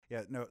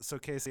Yeah, no, so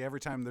Casey,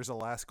 every time there's a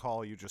last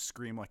call, you just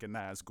scream like a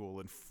Nazgul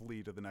and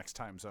flee to the next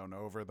time zone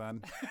over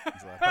then?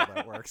 Is that how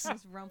that works?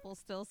 Just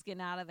Rumpelstiltskin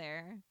out of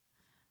there.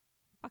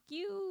 Fuck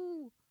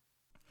you.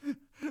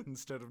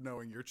 Instead of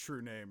knowing your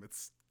true name,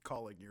 it's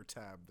calling your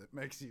tab that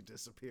makes you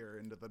disappear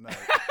into the night.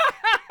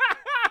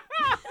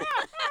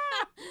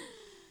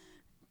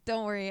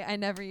 Don't worry, I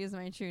never use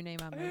my true name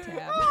on my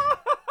tab.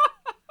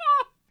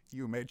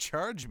 You may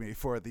charge me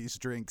for these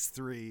drinks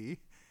 3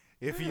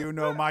 if you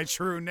know my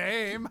true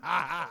name.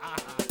 My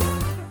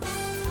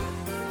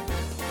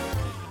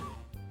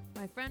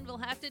friend will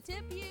have to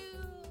tip you.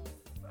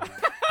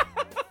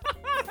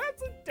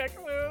 That's a dick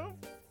move.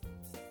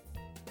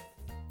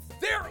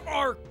 There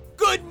are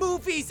good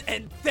movies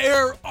and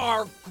there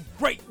are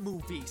great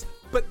movies,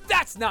 but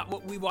that's not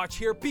what we watch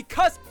here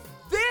because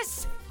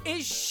this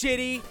is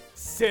shitty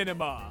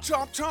cinema.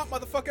 Chomp chomp,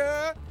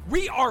 motherfucker!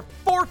 We are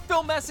 4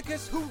 film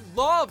masochists who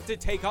love to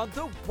take on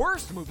the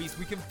worst movies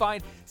we can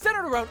find,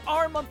 centered around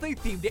our monthly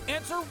theme to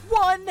answer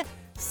one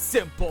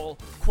simple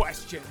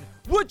question.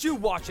 Would you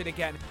watch it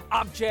again?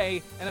 I'm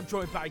Jay, and I'm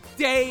joined by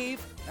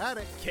Dave, Got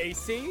it.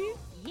 Casey,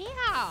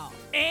 Yeah.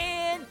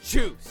 and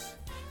Juice.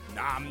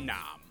 Nom nom.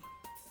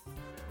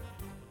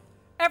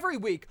 Every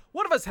week,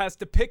 one of us has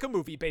to pick a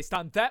movie based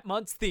on that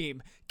month's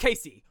theme.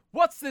 Casey,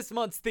 what's this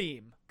month's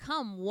theme?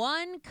 Come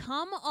one,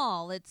 come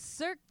all. It's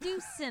Cirque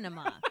du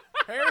Cinema.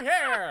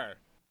 Hair.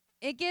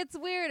 It gets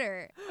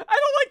weirder I don't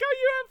like how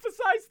you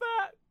emphasize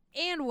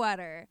that. and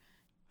wetter.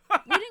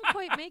 We didn't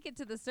quite make it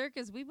to the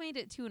circus. We made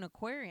it to an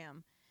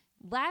aquarium.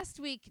 Last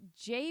week,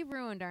 Jay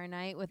ruined our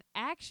night with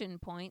Action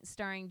Point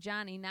starring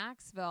Johnny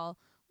Knoxville.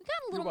 We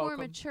got a little more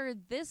welcome. mature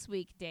this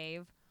week,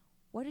 Dave.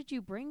 What did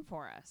you bring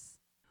for us?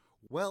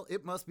 Well,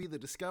 it must be the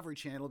Discovery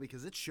Channel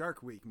because it's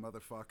Shark Week,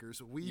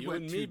 motherfuckers. We You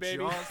went and to me, baby.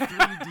 Jaws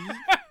 3D.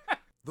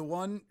 The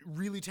one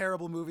really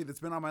terrible movie that's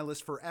been on my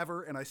list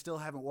forever, and I still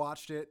haven't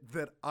watched it,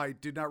 that I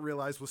did not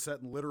realize was set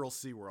in literal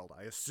SeaWorld.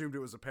 I assumed it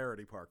was a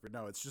parody park, but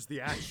no, it's just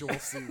the actual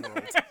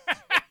SeaWorld.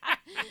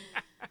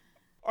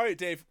 All right,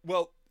 Dave.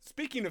 Well,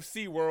 speaking of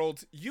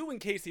SeaWorld, you and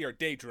Casey are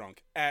day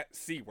drunk at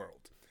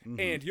SeaWorld.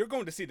 And you're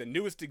going to see the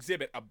newest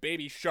exhibit, a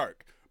baby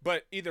shark.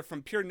 But either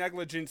from pure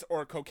negligence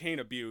or cocaine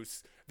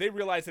abuse, they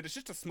realize that it's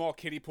just a small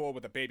kiddie pool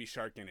with a baby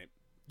shark in it.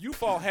 You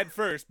fall head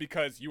first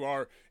because you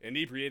are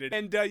inebriated,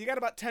 and you got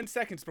about 10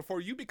 seconds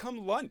before you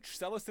become lunch.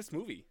 Sell us this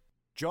movie.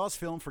 Jaws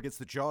film forgets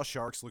that Jaws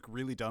sharks look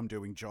really dumb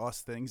doing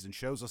Jaws things and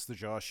shows us the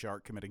Jaws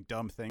shark committing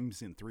dumb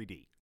things in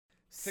 3D.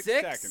 6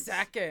 6 seconds.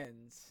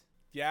 seconds.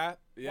 Yeah,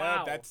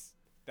 Wow. that's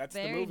the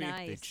Very movie.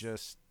 nice. They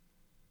just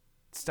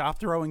stop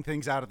throwing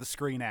things out of the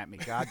screen at me.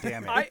 God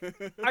damn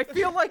it. I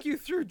feel like you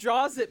threw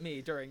Jaws at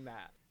me during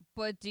that.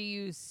 But do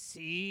you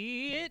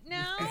see it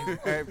now?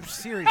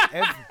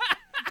 Seriously,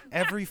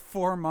 every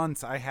 4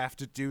 months I have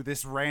to do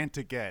this rant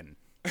again.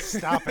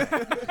 Stop it.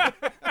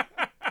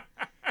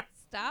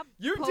 Stop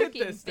You did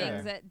poking this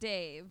things there. at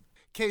Dave.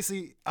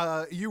 Casey,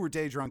 you were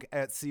day drunk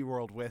at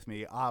SeaWorld with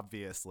me,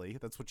 obviously.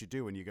 That's what you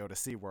do when you go to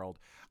SeaWorld.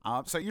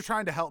 So you're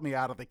trying to help me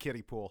out of the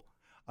kiddie pool.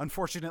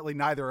 Unfortunately,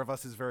 neither of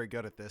us is very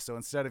good at this, so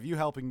instead of you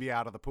helping me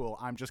out of the pool,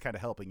 I'm just kind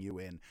of helping you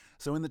in.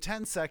 So in the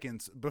 10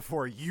 seconds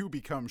before you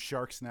become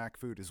shark snack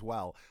food as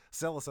well,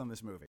 sell us on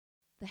this movie.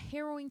 The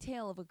harrowing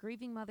tale of a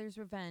grieving mother's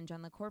revenge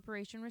on the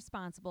corporation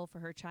responsible for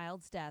her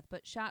child's death,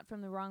 but shot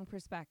from the wrong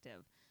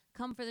perspective.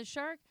 Come for the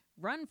shark,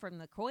 run from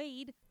the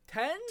quaid.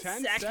 10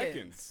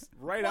 seconds.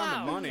 Right wow,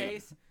 on the money.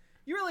 Case.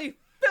 You really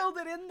filled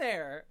it in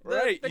there.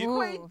 Right. The You-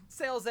 Quaid Ooh.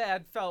 sales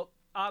ad felt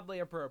oddly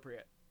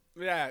appropriate.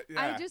 Yeah.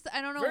 I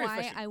don't know Very why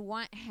efficient. I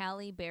want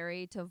Halle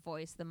Berry to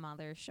voice the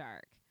mother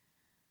shark.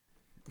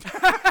 You know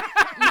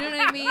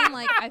what I mean?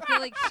 Like, I feel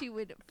like she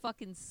would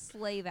fucking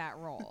slay that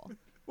role.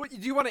 What, do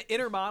you want an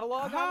inner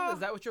monologue on it? Is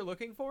that what you're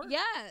looking for?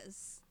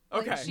 Yes.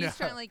 Like, Okay. she's No.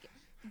 trying, like,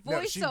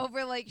 No, she-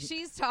 voiceover, like,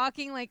 she's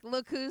talking, like,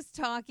 look who's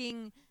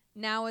talking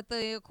now at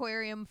the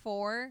Aquarium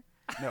 4.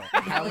 No,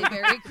 Halle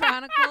Berry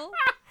Chronicle.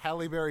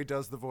 Halle Berry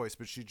does the voice,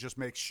 but she just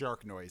makes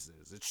shark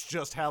noises. It's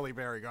just Halle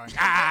Berry going,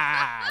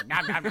 ah!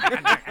 nom, nom, nom,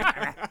 nom,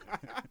 nom."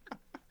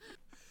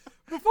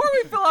 Before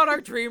we fill out our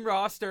dream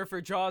roster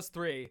for Jaws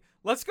 3,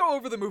 let's go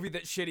over the movie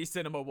that Shitty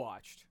Cinema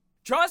watched.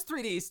 Jaws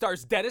 3D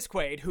stars Dennis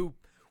Quaid, who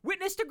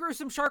witnessed a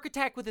gruesome shark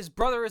attack with his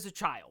brother as a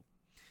child.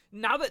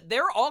 Now that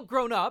they're all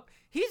grown up,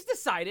 he's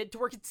decided to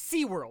work at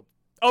SeaWorld,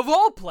 of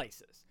all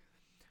places.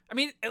 I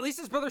mean, at least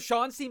his brother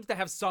Sean seems to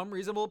have some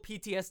reasonable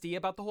PTSD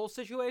about the whole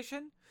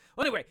situation.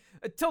 Well, anyway,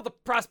 until the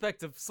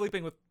prospect of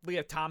sleeping with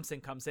Leah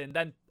Thompson comes in,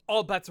 then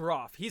all bets are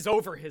off. He's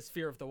over his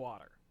fear of the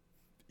water.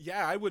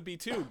 Yeah, I would be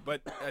too,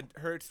 but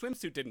her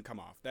swimsuit didn't come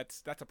off.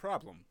 That's a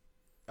problem.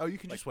 Oh, you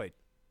can just wait.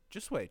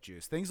 Just wait,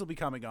 Juice. Things will be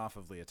coming off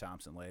of Leah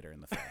Thompson later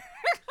in the film.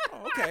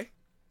 Oh, okay.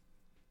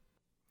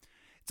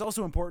 It's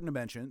also important to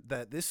mention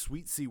that this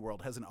sweet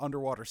SeaWorld has an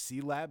underwater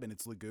sea lab in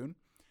its lagoon.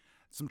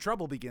 Some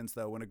trouble begins,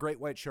 though, when a great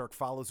white shark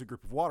follows a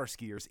group of water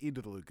skiers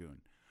into the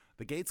lagoon.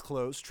 The gates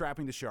close,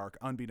 trapping the shark,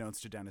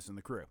 unbeknownst to Dennis and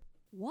the crew.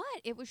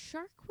 What? It was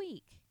Shark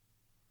Week.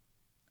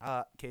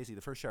 Casey,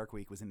 the first Shark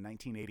Week was in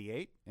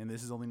 1988, and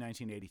this is only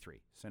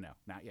 1983, so no,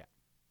 not yet.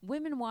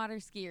 Women water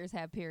skiers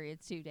have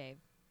periods too, Dave.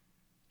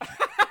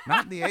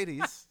 Not in the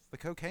 80s. The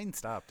cocaine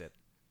stopped it.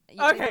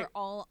 Yeah, Okay. They were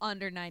all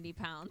under 90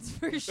 pounds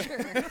for sure.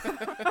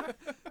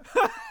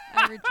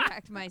 I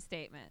retract my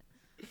statement.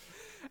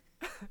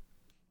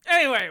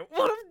 Anyway,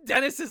 one of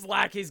Dennis's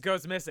lackeys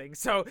goes missing,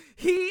 so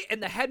he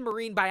and the head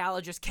marine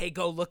biologist Kay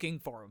go looking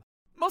for him.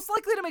 Most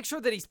likely to make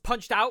sure that he's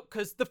punched out,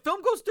 because the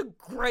film goes to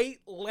great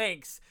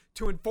lengths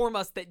to inform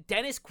us that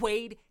Dennis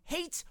Quaid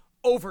hates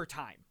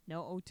overtime.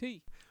 No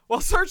OT.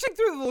 While searching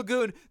through the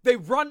lagoon, they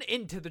run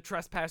into the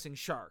trespassing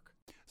shark.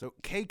 So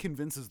Kay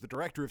convinces the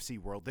director of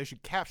SeaWorld they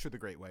should capture the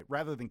great white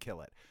rather than kill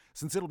it.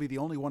 Since it'll be the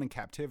only one in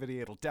captivity,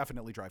 it'll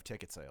definitely drive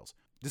ticket sales.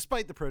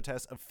 Despite the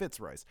protests of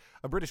Fitzroyce,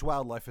 a British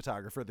wildlife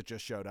photographer that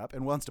just showed up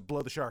and wants to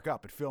blow the shark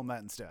up and film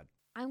that instead.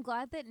 I'm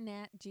glad that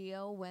Nat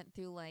Geo went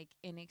through like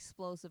an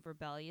explosive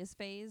rebellious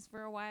phase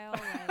for a while.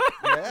 Like,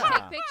 we Yeah.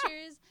 take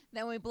pictures,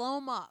 then we blow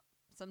them up.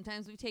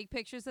 Sometimes we take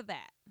pictures of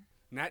that.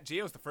 Nat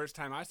Geo's the first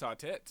time I saw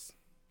tits.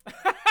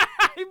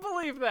 I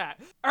believe that.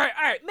 All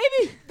right.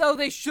 Maybe, though,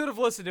 they should have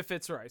listened to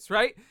Fitzroyce,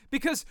 right?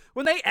 Because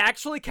when they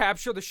actually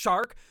capture the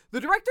shark, the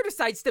director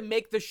decides to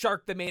make the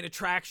shark the main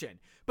attraction.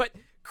 But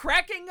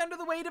cracking under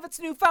the weight of its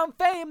newfound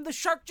fame, the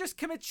shark just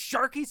commits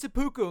sharky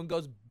seppuku and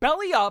goes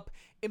belly up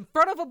in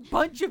front of a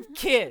bunch of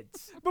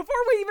kids. Before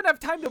we even have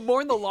time to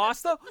mourn the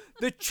loss, though,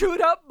 the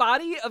chewed up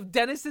body of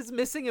Dennis's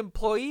missing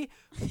employee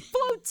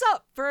floats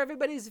up for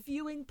everybody's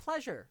viewing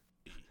pleasure.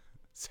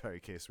 Sorry,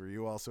 Case, were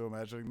you also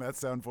imagining that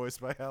sound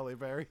voiced by Halle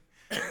Berry?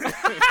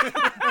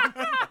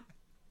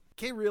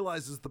 Kay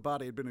realizes the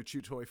body had been a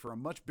chew toy for a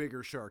much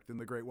bigger shark than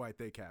the great white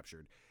they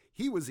captured.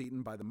 He was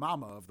eaten by the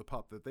mama of the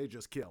pup that they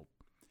just killed.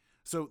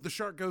 So the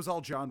shark goes all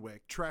John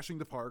Wick, trashing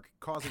the park,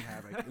 causing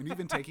havoc, and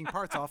even taking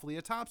parts off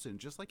Leah Thompson,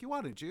 just like you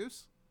wanted,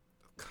 Juice.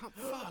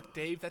 Fuck,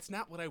 Dave, that's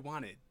not what I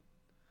wanted.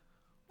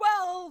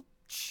 Well,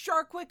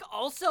 Sharkwick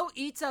also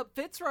eats up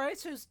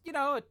Fitzroyce, who's,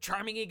 a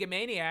charming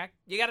egomaniac.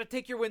 You gotta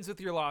take your wins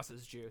with your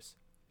losses, Juice.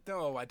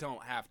 No, I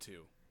don't have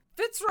to.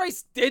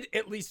 Fitzroyce did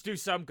at least do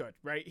some good,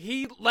 right?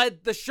 He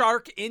led the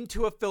shark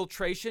into a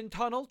filtration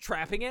tunnel,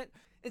 trapping it.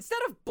 Instead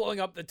of blowing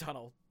up the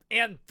tunnel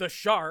and the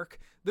shark,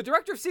 the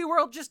director of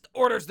SeaWorld just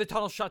orders the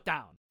tunnel shut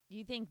down.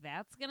 You think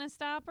that's going to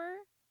stop her?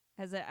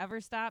 Has it ever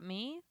stopped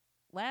me?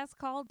 Last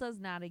call does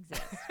not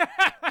exist.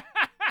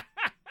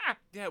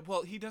 Yeah,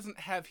 well, he doesn't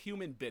have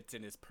human bits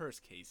in his purse,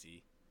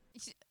 Casey.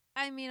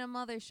 I mean, a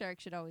mother shark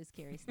should always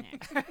carry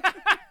snacks. That's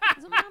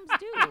what moms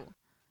do.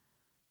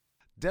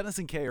 Dennis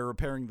and Kay are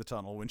repairing the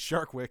tunnel when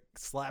Sharkwick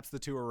slaps the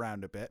two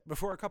around a bit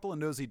before a couple of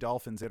nosy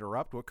dolphins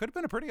interrupt what could have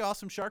been a pretty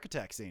awesome shark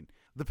attack scene.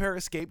 The pair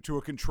escape to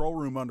a control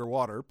room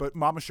underwater, but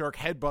Mama Shark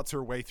headbutts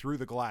her way through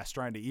the glass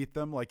trying to eat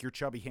them like your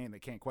chubby hand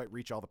that can't quite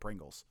reach all the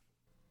Pringles.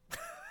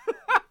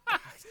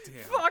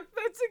 Damn. Fuck,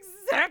 that's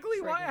exactly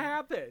what Friggin'.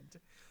 happened.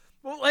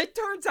 Well, it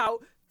turns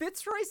out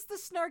Fitzroyce, the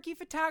snarky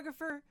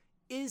photographer,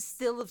 is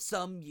still of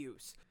some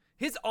use.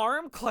 His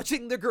arm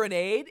clutching the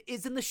grenade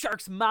is in the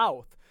shark's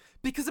mouth,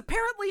 because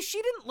apparently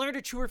she didn't learn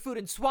to chew her food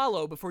and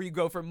swallow before you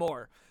go for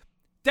more.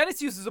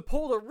 Dennis uses a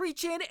pole to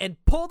reach in and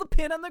pull the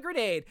pin on the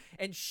grenade,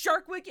 and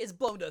Sharkwick is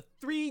blown to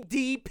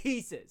 3D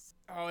pieces.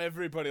 Oh,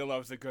 everybody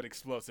loves a good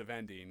explosive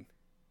ending.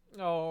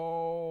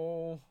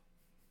 Oh.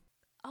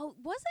 Oh,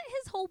 was it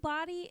his whole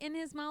body in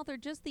his mouth or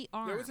just the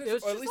arm? It was, It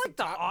was or at just least like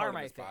the top part arm, of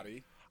I his think.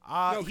 body.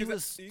 No, He 'cause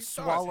was he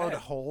saw his swallowed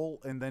head. whole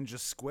and then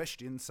just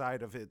squished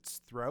inside of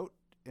its throat,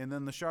 and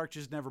then the shark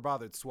just never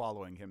bothered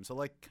swallowing him.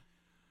 So,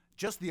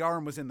 just the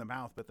arm was in the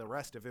mouth, but the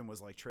rest of him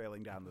was,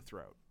 trailing down the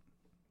throat.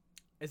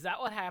 Is that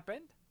what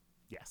happened?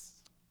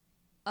 Yes.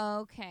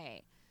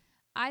 Okay.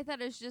 I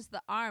thought it was just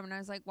the arm, and I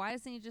was like, why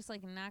doesn't he just,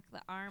 knock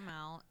the arm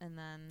out and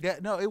then... Yeah,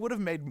 no, it would have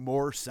made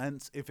more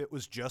sense if it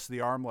was just the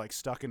arm,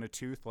 stuck in a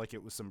tooth, like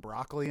it was some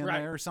broccoli in Right.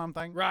 there or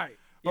something. Right.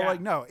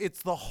 But, no,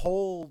 it's the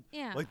whole...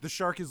 Yeah. the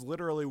shark is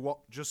literally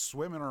just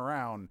swimming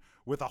around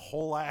with a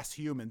whole-ass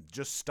human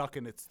just stuck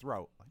in its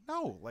throat.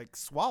 No,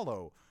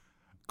 swallow.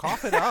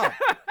 Cough it up.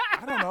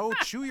 I don't know.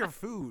 Chew your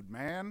food,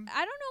 man. I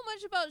don't know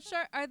much about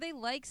shark. Are they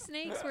like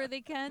snakes where they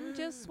can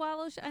just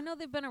swallow? I know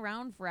they've been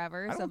around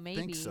forever, I so don't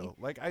maybe. think so.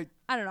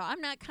 I don't know. I'm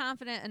not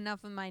confident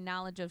enough in my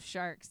knowledge of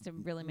sharks to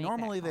really make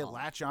Normally that they call.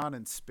 latch on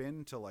and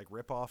spin to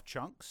rip off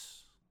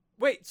chunks.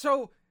 Wait,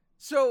 so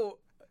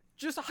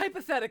just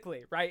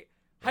hypothetically, right?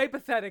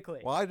 Hypothetically.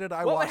 Why did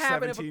I What watch would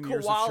happen if a 17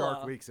 years of koala-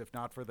 Shark Weeks if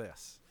not for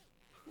this?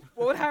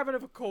 What would happen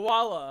if a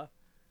koala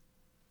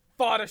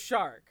fought a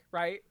shark,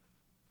 right?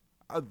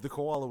 The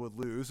koala would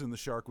lose and the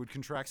shark would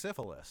contract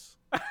syphilis.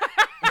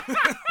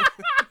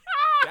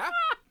 Yeah?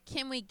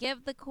 Can we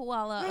give the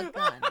koala a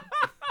gun?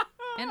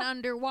 An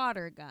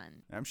underwater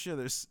gun. I'm sure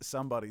there's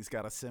somebody's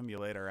got a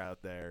simulator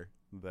out there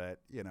that,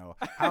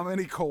 how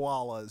many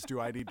koalas do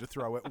I need to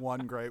throw at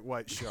one great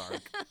white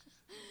shark?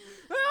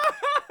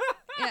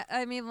 Yeah,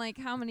 I mean,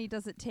 how many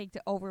does it take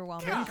to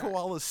overwhelm Can a shark?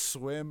 koalas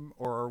swim,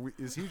 or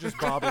is he just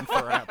bobbing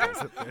for apples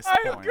at this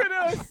I'm point?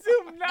 gonna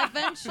assume not.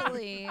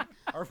 Eventually,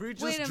 Are we Wait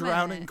just a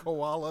drowning minute.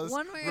 koalas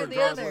One way or the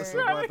regardless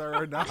other. of whether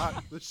or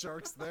not the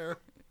shark's there?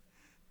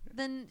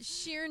 then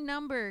sheer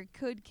number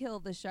could kill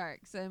the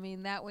shark. So I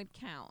mean, that would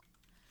count.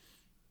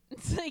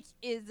 It's like,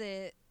 is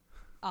it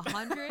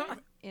 100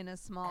 in a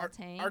small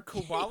tank? Are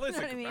koalas You know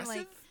what I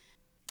aggressive?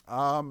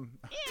 mean?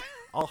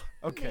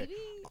 Okay. Maybe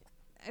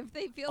if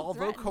they feel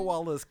Although threatened.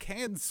 koalas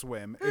can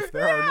swim, if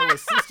there are no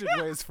assisted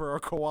ways for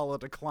a koala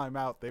to climb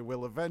out, they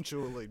will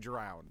eventually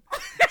drown.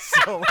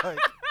 So, like,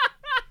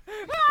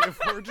 if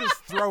we're just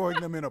throwing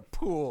them in a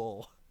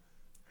pool,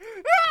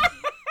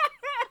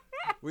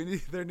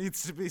 there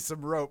needs to be some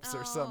ropes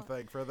or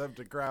something for them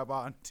to grab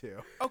onto.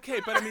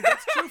 Okay, but I mean,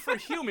 that's true for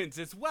humans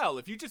as well.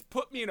 If you just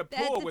put me in a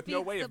That pool with no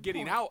defeats way the of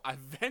getting point. out,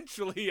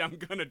 eventually I'm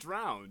gonna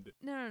drown.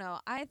 No.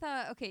 I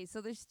thought, okay,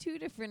 so there's two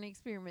different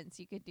experiments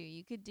you could do.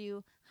 You could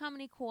do how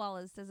many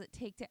koalas does it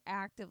take to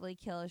actively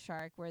kill a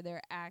shark where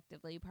they're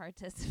actively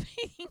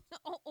participating,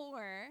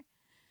 or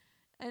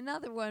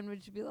another one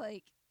which would be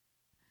like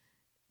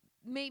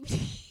maybe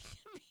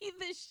be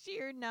the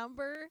sheer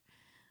number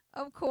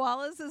of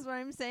koalas is what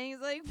I'm saying.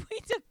 Is like we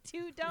took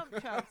 2 dump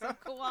trucks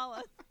of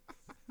koalas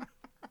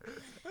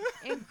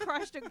and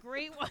crushed a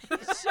great white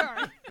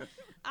shark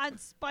on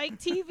Spike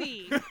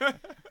TV.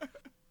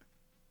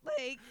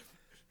 Like,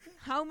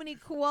 how many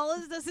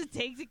koalas does it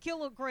take to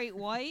kill a great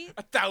white?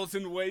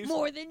 1,000 ways.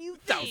 More than you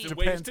think. 1,000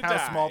 ways Depends to how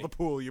die. small the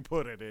pool you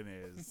put it in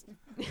is.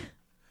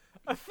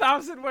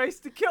 1,000 ways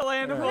to kill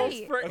animals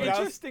Right. for 1,000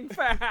 interesting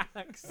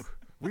facts.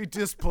 We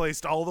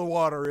displaced all the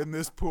water in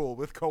this pool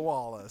with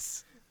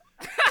koalas.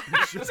 We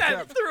just Then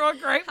kept, threw a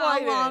great How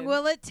white long in.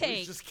 will it we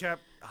take? just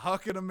kept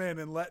hucking him in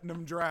and letting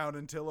him drown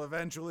until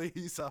eventually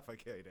he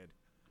suffocated.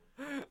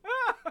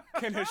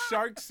 Can a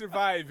shark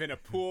survive in a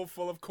pool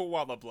full of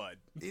koala blood?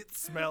 It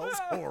smells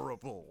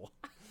horrible.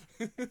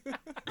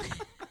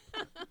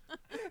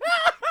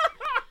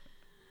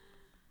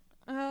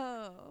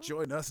 Oh.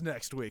 Join us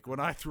next week when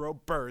I throw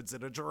birds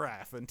at a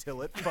giraffe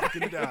until it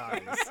fucking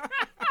dies.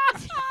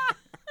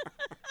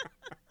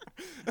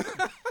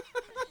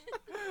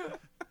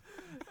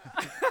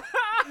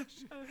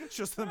 It's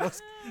just the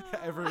most,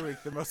 every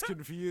week, the most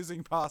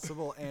confusing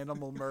possible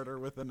animal murder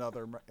with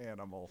another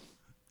animal.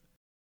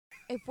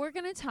 If we're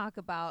going to talk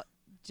about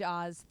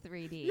Jaws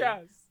 3D,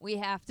 Yes. we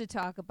have to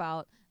talk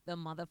about the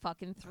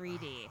motherfucking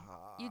 3D.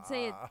 You'd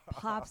say it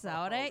pops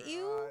out at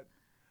you? God.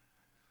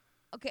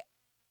 Okay.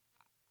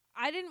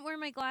 I didn't wear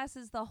my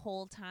glasses the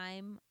whole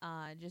time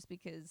just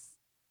because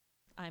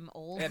I'm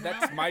old. And now.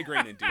 that's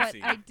migraine But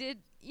inducing. I did,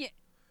 yeah,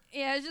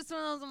 it's just one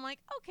of those. I'm like,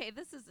 okay,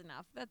 this is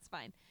enough. That's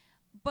fine.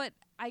 But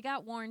I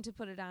got warned to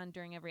put it on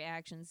during every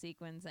action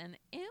sequence, and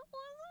it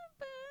wasn't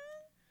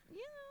bad. You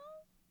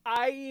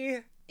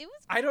know, it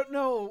was. I don't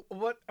know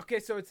what. Okay,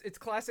 so it's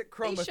classic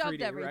chroma shoved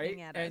 3D, everything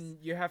right? at us. And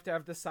you have to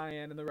have the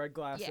cyan and the red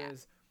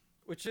glasses,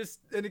 which is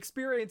an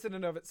experience in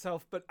and of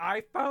itself. But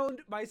I found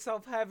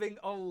myself having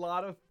a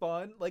lot of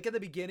fun, like in the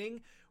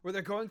beginning, where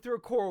they're going through a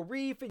coral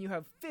reef and you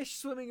have fish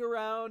swimming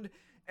around.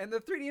 And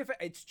the 3D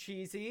effect, it's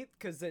cheesy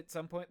because at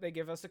some point they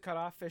give us a cut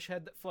off fish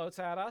head that floats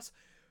at us.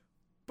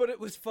 But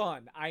it was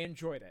fun. I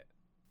enjoyed it.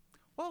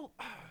 Well,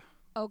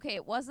 Okay,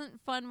 it wasn't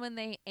fun when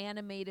they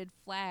animated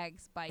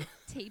flags by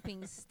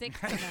taping sticks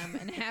to them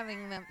and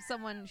having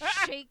someone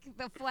shake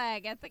the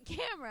flag at the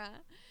camera.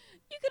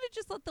 You could have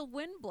just let the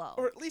wind blow.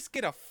 Or at least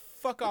get a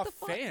fuck off the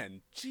fuck?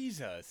 fan.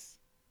 Jesus.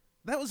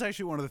 that was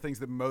actually one of the things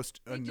that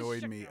most just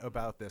annoyed shook me them.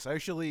 about this.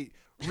 Actually,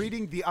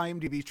 reading the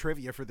IMDb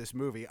trivia for this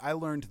movie, I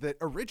learned that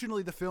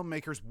originally the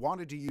filmmakers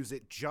wanted to use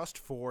it just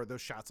for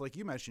those shots like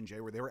you mentioned, Jay,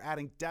 where they were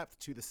adding depth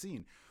to the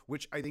scene,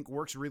 which I think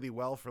works really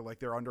well for like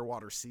their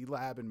underwater sea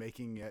lab and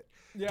making it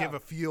give a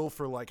feel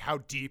for like how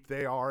deep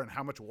they are and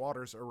how much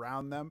water's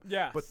around them.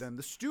 Yes. But then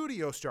the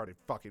studio started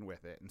fucking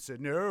with it and said,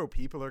 no,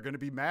 people are going to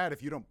be mad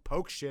if you don't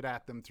poke shit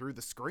at them through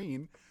the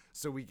screen.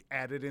 So we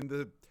added in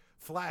the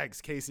flags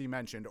Casey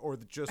mentioned, or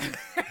the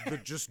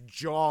just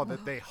jaw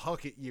that they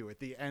huck at you at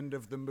the end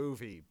of the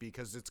movie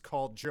because it's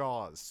called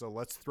Jaws. So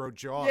let's throw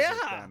Jaws at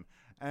Yeah. them.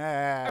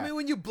 I mean,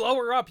 when you blow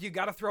her up, you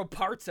got to throw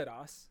parts at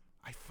us.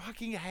 I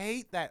fucking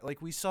hate that.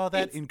 Like, we saw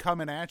that in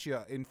Coming At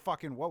Ya in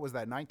fucking, what was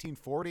that,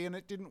 1940, and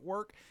it didn't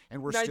work?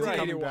 And we're still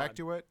coming 1981. back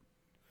to it?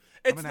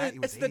 It's Coming At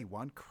You was it's the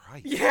 81?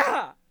 Christ.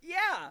 Yeah.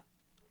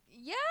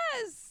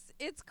 Yes,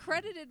 it's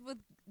credited with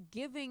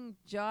giving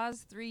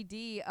Jaws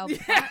 3D a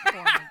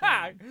platform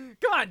again.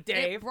 Come on,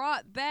 Dave. It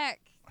brought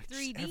back Like,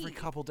 just 3D. every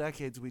couple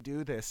decades we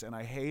do this, and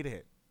I hate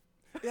it.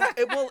 Yeah,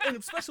 and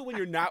especially when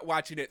you're not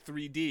watching it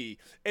 3D,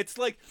 it's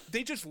like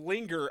they just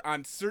linger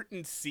on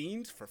certain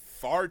scenes for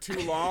far too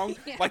long,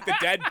 Yeah. like the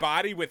dead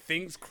body with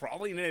things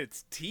crawling in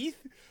its teeth.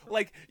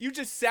 Like, you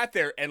just sat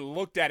there and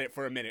looked at it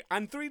for a minute.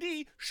 On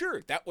 3D,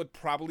 sure, that would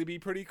probably be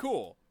pretty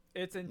cool.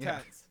 It's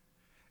intense.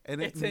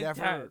 And it It's never...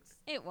 intense.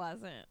 It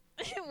wasn't.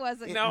 It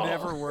wasn't. It No.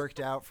 never worked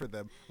out for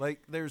them.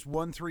 Like, there's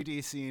one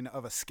 3D scene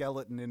of a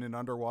skeleton in an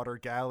underwater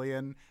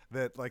galleon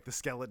that, like, the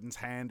skeleton's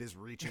hand is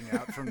reaching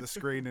out from the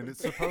screen, and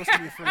it's supposed to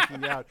be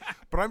freaking out.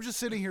 But I'm just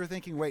sitting here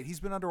thinking, wait, he's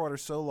been underwater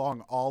so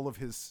long, all of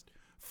his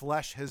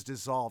flesh has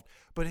dissolved,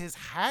 but his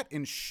hat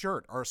and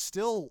shirt are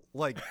still,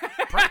 like,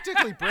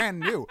 practically brand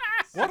new.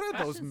 What are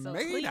those So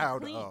made clean,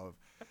 out clean. of?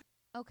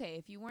 Okay,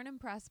 if you weren't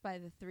impressed by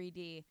the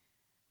 3D,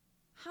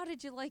 how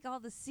did you like all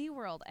the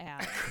SeaWorld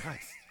ads?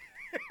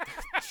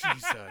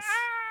 Jesus.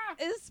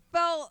 It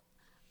felt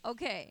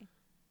okay.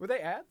 Were they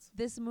ads?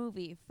 This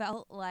movie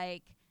felt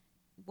like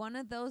one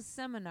of those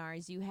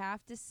seminars you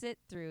have to sit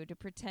through to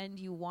pretend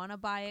you want to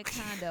buy a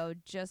condo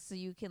just so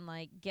you can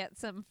like get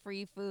some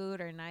free food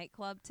or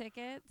nightclub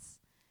tickets.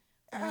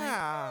 I'm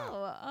like,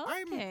 oh,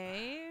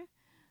 okay.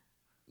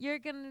 You're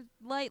gonna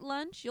light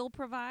lunch, you'll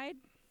provide.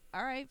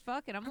 All right,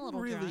 fuck it. I'm a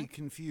little really drunk.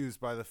 confused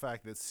by the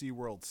fact that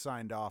SeaWorld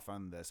signed off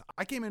on this.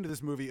 I came into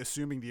this movie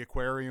assuming the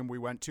aquarium we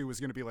went to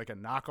was going to be like a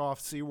knockoff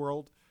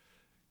SeaWorld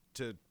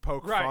to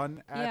poke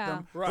fun at Yeah.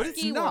 them. Right. But it's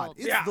Ski not. World.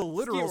 It's Yeah, the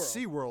literal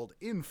Ski SeaWorld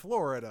in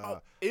Florida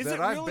Oh, is that it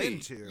I've really? been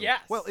to. Yes.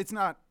 Well, it's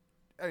not.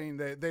 I mean,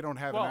 they don't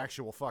have Well- an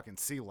actual fucking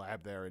sea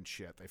lab there and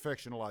shit. They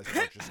fictionalize a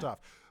bunch of stuff.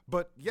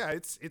 But yeah,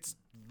 it's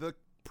the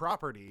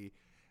property.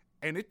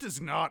 And it does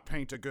not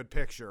paint a good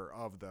picture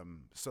of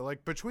them. So,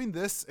 like, between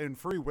this and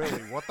Free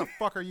Willy, what the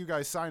fuck are you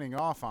guys signing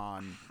off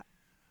on?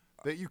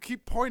 That you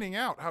keep pointing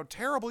out how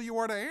terrible you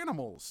are to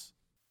animals.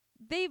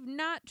 They've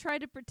not tried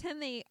to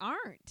pretend they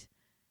aren't.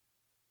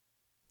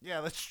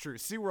 Yeah, that's true.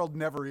 SeaWorld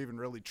never even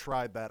really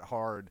tried that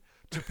hard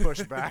to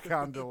push back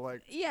onto,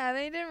 like... Yeah,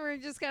 they never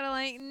just kind of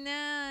like,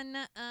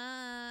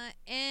 nah.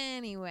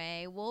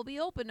 Anyway, we'll be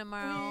open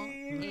tomorrow,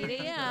 8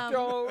 a.m.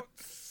 Don't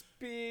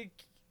speak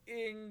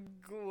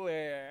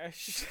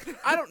English.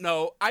 I don't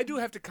know. I do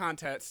have to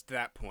contest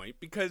that point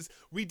because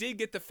we did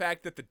get the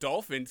fact that the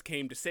dolphins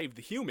came to save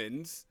the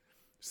humans.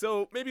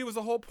 So maybe it was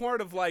a whole part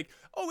of like,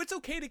 oh, it's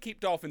okay to keep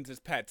dolphins as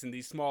pets in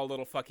these small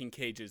little fucking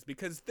cages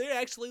because they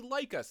actually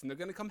like us and they're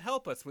going to come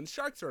help us when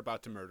sharks are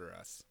about to murder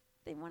us.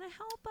 They want to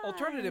help us.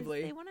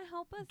 Alternatively, they want to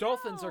help us.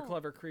 Dolphins are out.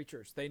 clever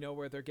creatures. They know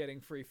where they're getting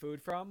free food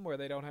from, where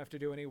they don't have to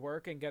do any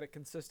work and get it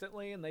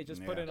consistently, and they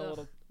just put Yeah. in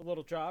a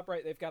little job,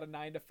 right? They've got a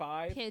 9 to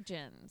 5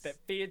 Pigeons. that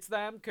feeds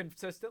them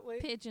consistently.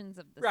 Pigeons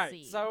of the Right.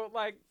 sea. So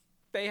like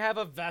they have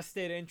a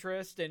vested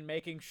interest in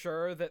making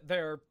sure that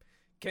their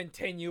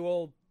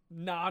continual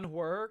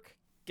non-work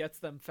gets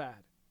them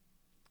fed.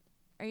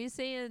 Are you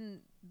saying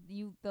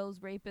those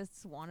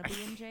rapists want to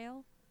be in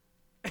jail?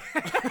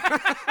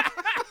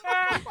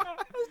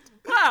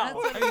 Wow. That's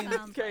what it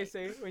sounds like.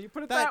 Casey, when you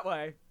put it That- that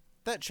way.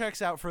 That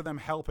checks out for them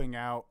helping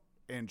out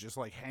and just,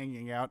 like,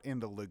 hanging out in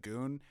the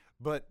lagoon.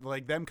 But,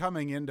 like, them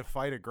coming in to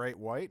fight a great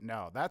white?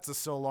 No, that's a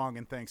so long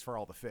and thanks for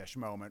all the fish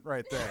moment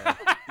right there.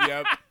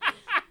 Yep.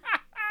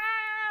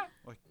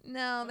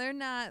 No, they're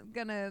not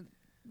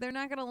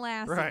gonna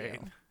lasso Right.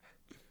 you.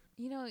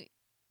 You know,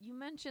 you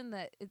mentioned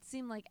that it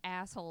seemed like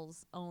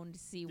assholes owned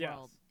SeaWorld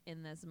Yes.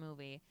 in this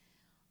movie.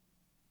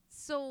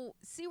 So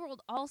SeaWorld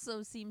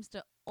also seems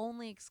to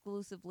only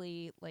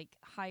exclusively like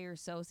hire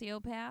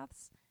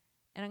sociopaths.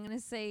 And I'm gonna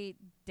say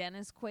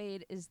Dennis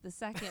Quaid is the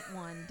second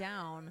one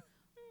down.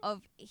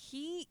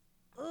 He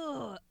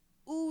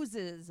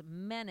oozes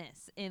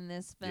menace in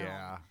this film.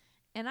 Yeah.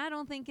 And I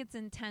don't think it's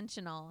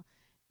intentional.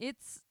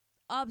 It's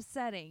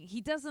upsetting.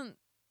 He doesn't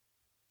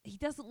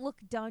look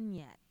done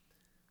yet.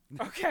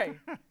 Okay.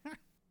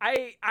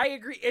 I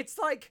agree. It's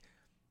like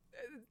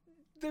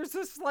there's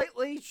a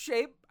slightly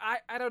shape.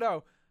 I don't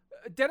know.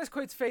 Dennis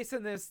Quaid's face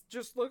in this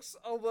just looks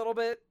a little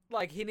bit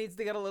like he needs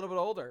to get a little bit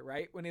older,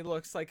 right? When he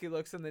looks like he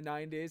looks in the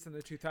 90s and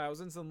the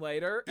 2000s and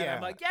later. And I'm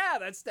Yeah. like, yeah,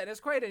 that's Dennis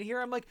Quaid. And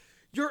here I'm like,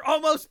 you're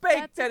almost baked,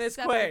 That's Dennis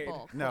Quaid.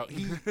 acceptable, No,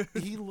 Quaid.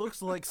 he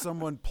looks like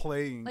someone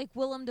playing... Like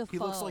Willem Dafoe. he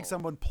looks like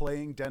someone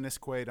playing Dennis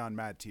Quaid on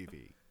Mad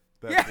TV.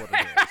 That's Yeah. what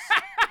it is.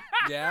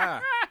 Yeah.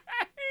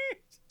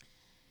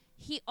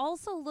 He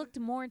also looked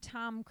more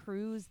Tom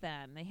Cruise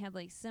then. They had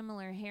like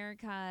similar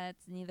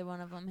haircuts. Neither one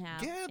of them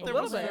have. Yeah, any there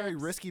little was a bit. very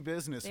lips. risky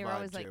business They were vibe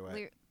always like to it.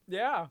 clear.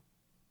 Yeah.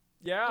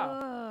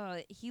 Yeah.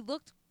 He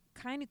looked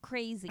kind of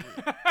crazy.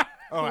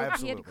 Oh, he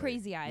absolutely. had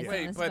crazy eyes. Yeah. in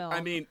Wait, this but film.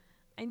 I mean,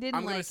 I didn't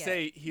I'm like gonna it.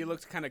 say he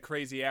looked kind of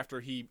crazy after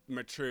he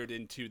matured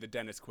into the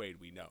Dennis Quaid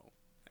we know.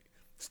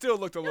 Still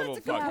looked a little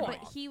that's a good Yeah, fucking point.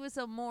 but off. he was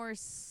a more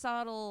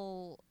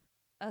subtle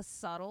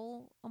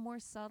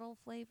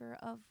flavor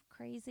of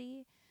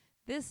crazy.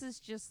 This is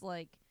just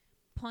like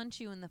punch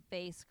you in the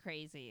face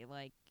crazy.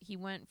 Like he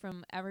went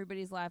from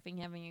everybody's laughing,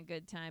 having a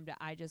good time to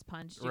I just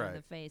punched you in the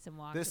Right. face and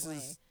walked This away.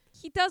 is-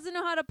 He doesn't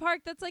know how to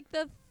park. That's like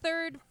the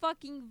third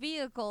fucking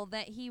vehicle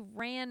that he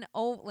ran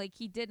over. Like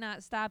he did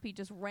not stop. He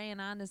just ran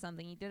onto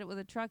something. He did it with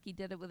a truck. He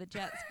did it with a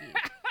jet ski.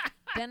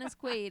 Dennis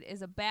Quaid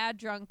is a bad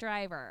drunk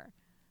driver.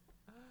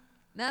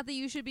 Not that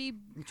you should be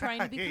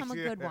trying to become a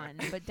good Yeah. one,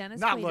 but Dennis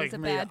Not Quaid like is a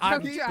me. bad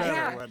I'm drunk better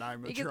driver. when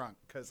I'm Because drunk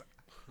because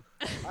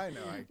I know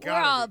I We're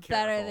gotta all be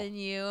better careful. than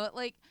you.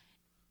 Like,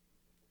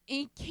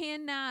 he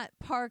cannot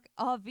park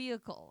a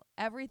vehicle.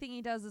 Everything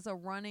he does is a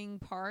running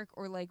park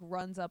or like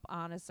runs up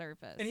on a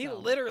surface. And he So,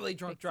 literally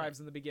drunk fix it. drives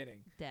in the beginning.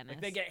 Dennis.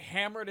 Like they get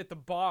hammered at the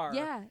bar.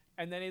 Yeah,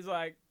 And then he's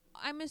like,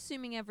 I'm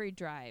assuming every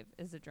drive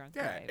is a drunk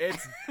Yeah, drive.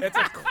 it's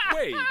a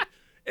Quaid.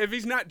 If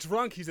he's not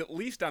drunk, he's at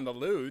least on the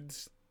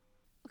lewds.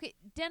 Okay,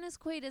 Dennis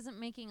Quaid isn't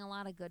making a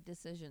lot of good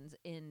decisions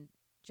in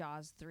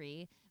Jaws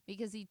 3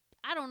 because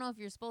I don't know if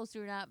you're supposed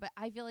to or not, but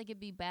I feel like it'd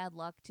be bad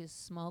luck to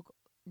smoke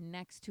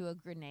next to a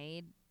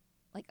grenade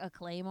Like a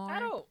claymore? I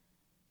don't.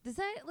 Does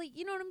that, like,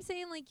 you know what I'm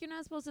saying? Like, you're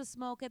not supposed to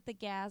smoke at the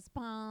gas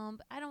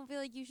pump. I don't feel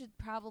like you should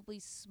probably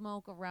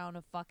smoke around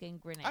a fucking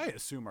grenade. I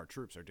assume our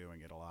troops are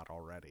doing it a lot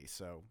already,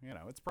 so,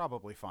 it's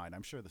probably fine.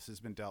 I'm sure this has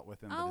been dealt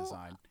with in the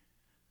design.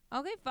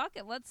 Okay, fuck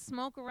it. Let's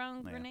smoke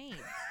around Yeah. grenades.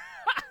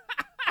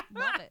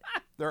 Love it.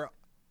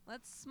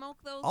 Let's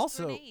smoke those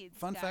also, grenades,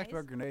 fun guys. fact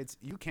about grenades,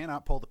 you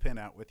cannot pull the pin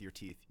out with your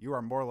teeth. You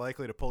are more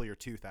likely to pull your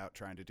tooth out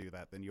trying to do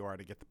that than you are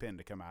to get the pin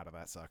to come out of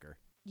that sucker.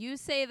 You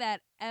say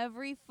that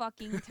every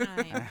fucking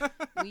time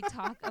we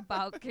talk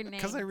about grenades.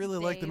 Because I really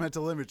like the Dave.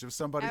 mental image of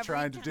somebody Every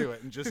trying to time. do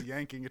it and just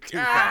yanking a tooth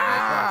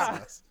out of the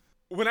process.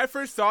 When I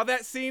first saw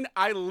that scene,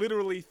 I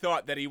literally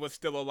thought that he was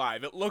still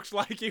alive. It looks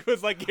like he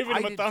was like giving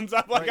him a thumbs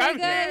up, like, Right. I'm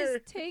Hey guys, here.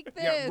 take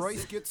this. Yeah,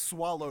 Royce gets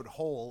swallowed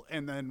whole,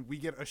 and then we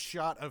get a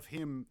shot of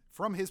him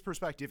from his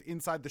perspective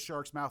inside the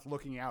shark's mouth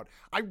looking out.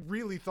 I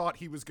really thought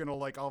he was going to,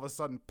 like, all of a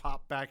sudden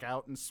pop back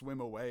out and swim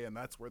away, and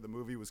that's where the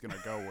movie was going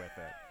to go with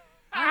it.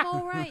 I'm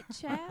all right,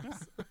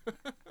 chaps.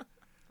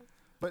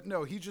 But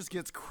no, he just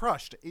gets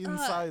crushed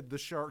inside the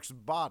shark's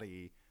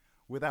body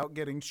without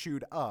getting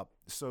chewed up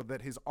so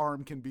that his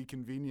arm can be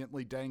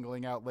conveniently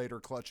dangling out later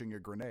clutching a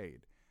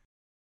grenade.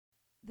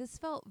 This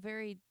felt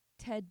very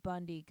Ted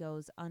Bundy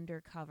goes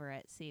undercover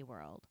at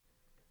SeaWorld.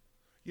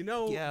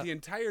 Yeah. The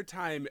entire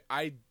time,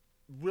 I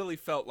really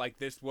felt like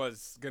this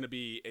was going to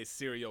be a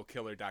serial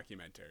killer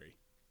documentary.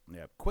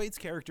 Yeah, Quaid's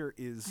character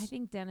is... I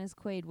think Dennis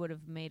Quaid would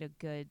have made a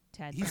good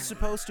Ted He's Bundy.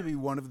 supposed to be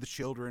one of the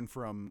children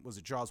from, was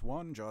it Jaws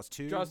 1, Jaws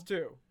 2? Jaws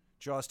 2.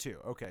 Jaws 2.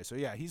 Okay, so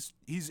yeah, he's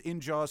in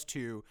Jaws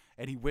 2,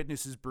 and he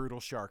witnesses brutal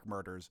shark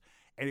murders,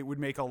 and it would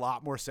make a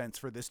lot more sense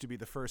for this to be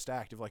the first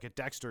act of like a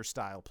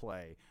Dexter-style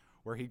play,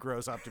 where he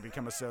grows up to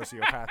become a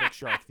sociopathic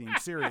shark-themed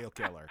serial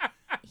killer.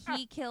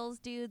 He kills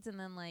dudes and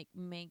then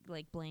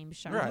blame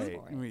sharks Right,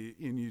 for it.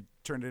 and you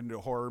turn it into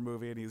a horror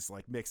movie, and he's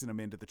like mixing them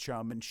into the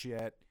chum and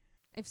shit.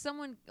 If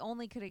someone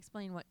only could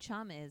explain what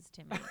chum is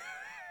to me,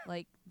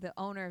 like the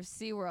owner of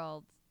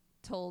SeaWorld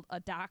told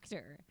a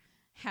doctor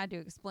had to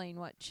explain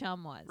what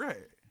chum was.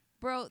 Right.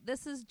 Bro,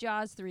 this is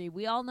Jaws 3.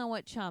 We all know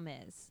what chum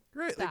is.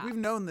 Right, Stop. like we've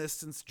known this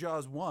since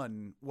Jaws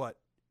 1,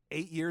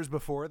 8 years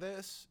before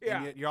this? Yeah.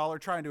 And yet y'all are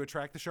trying to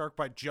attract the shark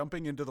by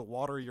jumping into the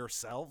water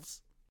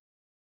yourselves?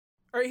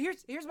 All right,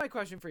 here's my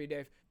question for you,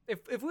 Dave.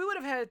 If we would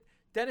have had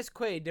Dennis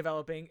Quaid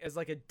developing as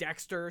like a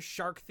Dexter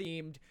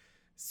shark-themed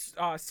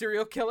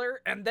serial killer,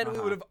 and then we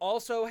would have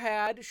also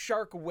had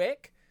Shark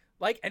Wick,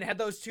 and had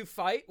those two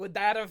fight, would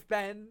that have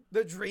been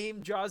the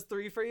dream Jaws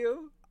 3 for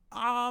you?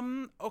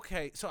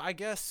 Okay, so I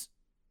guess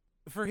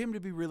for him to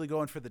be really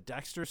going for the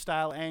Dexter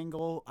style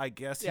angle, I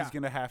guess Yeah. he's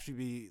gonna have to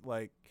be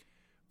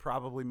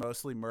probably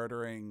mostly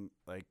murdering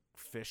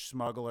fish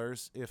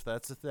smugglers, if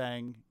that's a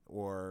thing,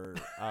 or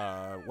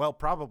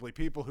probably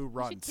people who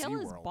run should kill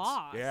his SeaWorld.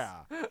 boss.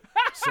 Yeah.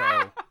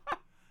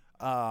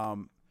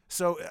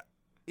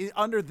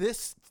 Under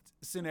this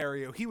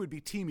scenario, he would be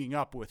teaming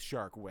up with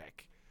Shark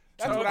Wick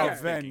That's to what I was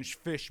avenge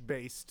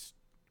fish-based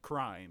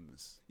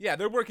crimes. Yeah,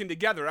 they're working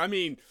together. I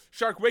mean,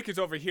 Shark Wick is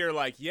over here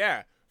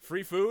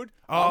free food.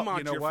 I'll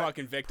mount your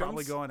fucking victims.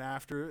 Probably going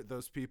after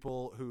those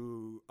people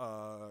who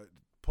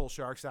pull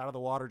sharks out of the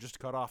water just to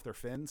cut off their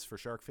fins for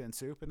shark fin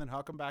soup and then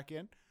huck them back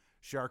in.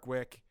 Shark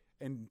Wick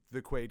and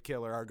the Quaid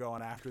Killer are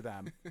going after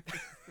them.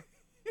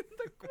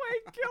 The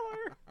Quaid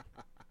Killer.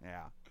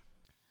 Yeah.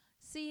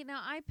 See,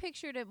 now I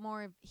pictured it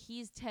more of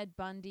he's Ted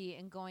Bundy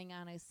and going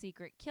on a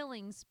secret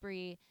killing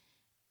spree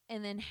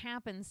and then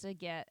happens to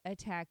get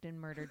attacked and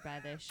murdered by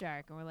this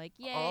shark. And we're like,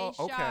 yay, Oh,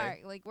 okay.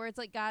 shark. Where it's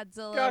like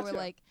Godzilla, Gotcha. we're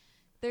like,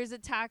 there's a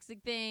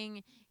toxic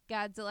thing.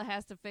 Godzilla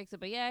has to fix it.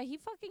 But yeah, he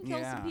fucking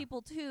kills some Yeah.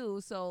 people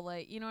too. So,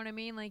 you know what I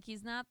mean?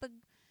 He's not the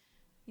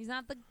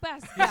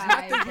best He's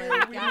guy. not the hero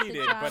but we got the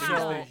needed, job but he's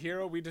done. the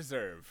hero we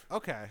deserve.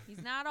 Okay.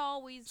 He's not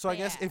always So I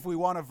guess bad. if we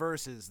want a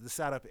versus, the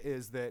setup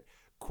is that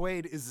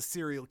Quaid is a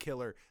serial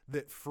killer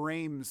that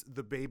frames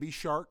the baby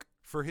shark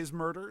for his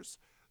murders.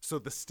 So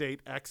the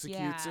state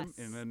executes him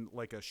Yes. in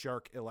a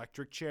shark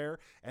electric chair.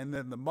 And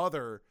then the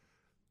mother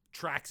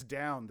tracks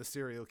down the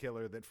serial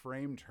killer that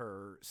framed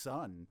her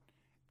son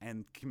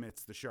and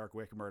commits the Shark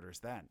Wick murders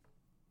then.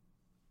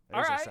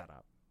 There's All our right.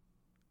 setup.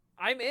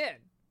 I'm in.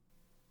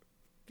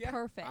 Yeah,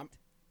 Perfect. I'm-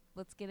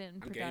 Let's get it in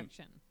I'm game.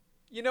 production.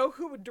 You know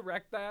who would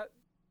direct that?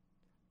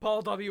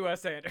 Paul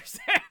W.S.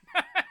 Anderson.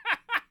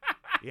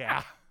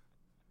 Yeah.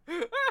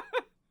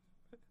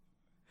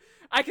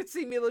 I could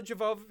see Mila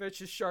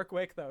Jovovich as Shark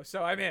Wick, though,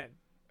 so I'm in.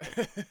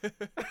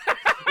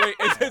 Wait,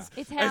 is this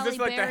It's is Halle this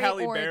like the Berry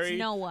Halle or Berry? it's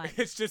no one.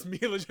 It's just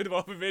Mila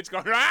Jovovich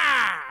going,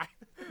 ah!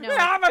 No,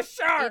 I'm a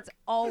shark! it's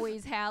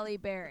always Halle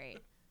Berry.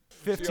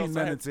 15 also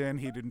had- minutes in,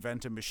 he'd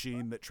invent a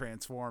machine that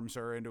transforms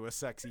her into a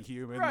sexy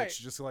human Right. that's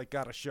just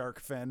got a shark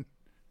fin.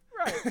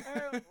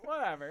 Right,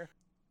 whatever.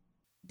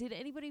 Did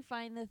anybody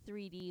find the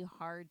 3D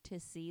hard to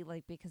see,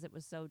 like, because it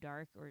was so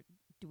dark, or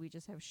do we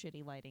just have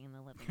shitty lighting in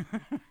the living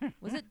room?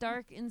 Was it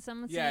dark in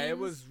some scenes? Yeah, it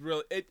was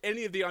really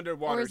any of the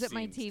underwater Or is it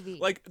my scenes. TV?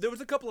 Like there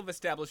was a couple of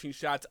establishing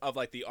shots of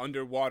like the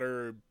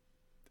underwater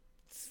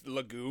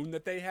lagoon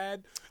that they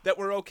had that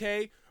were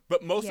okay,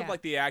 But most Yeah. of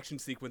like the action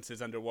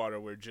sequences underwater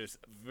were just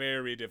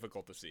very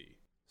difficult to see.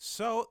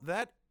 So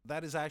that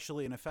is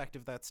actually an effect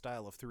of that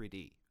style of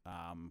 3D,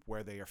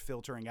 where they are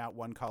filtering out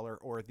one color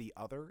or the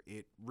other.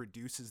 It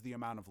reduces the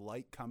amount of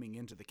light coming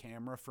into the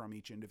camera from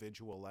each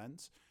individual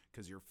lens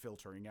because you're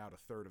filtering out a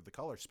third of the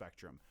color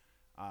spectrum.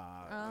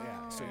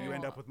 Yeah, so you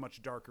end up with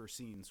much darker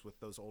scenes with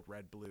those old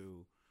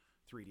red-blue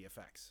 3D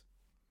effects.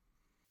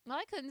 Well,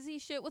 I couldn't see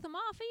shit with them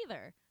off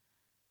either.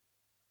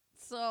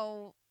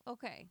 So,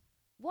 okay.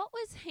 What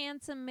was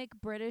handsome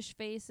McBritish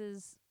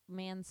Face's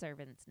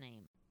manservant's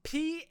name?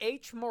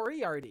 P.H.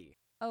 Moriarty.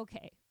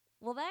 Okay.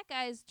 Well, that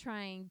guy's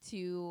trying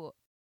to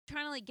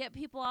like get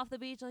people off the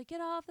beach, like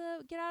get out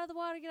of the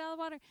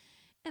water.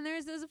 And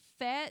there's this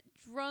fat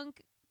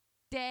drunk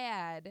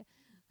dad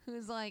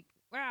who's like,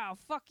 "Wow,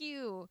 fuck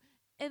you."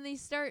 And they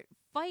start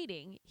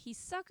fighting. He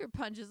sucker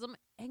punches him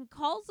and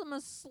calls him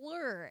a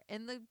slur.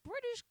 And the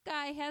British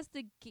guy has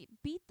to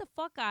beat the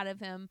fuck out of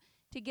him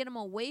to get him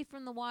away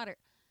from the water.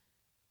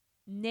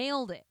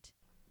 Nailed it.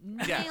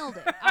 Nailed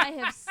it. I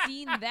have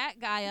seen that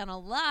guy on a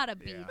lot of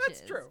beaches.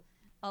 That's true.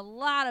 A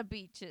lot of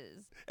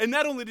beaches. And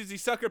not only does he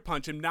sucker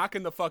punch him, knock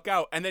him the fuck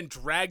out, and then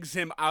drags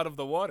him out of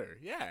the water.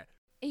 Yeah.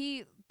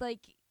 He's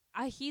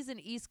an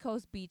East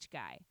Coast beach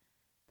guy.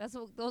 That's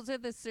what those are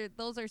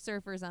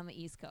surfers on the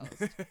East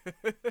Coast.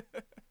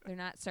 They're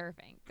not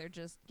surfing. They're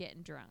just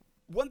getting drunk.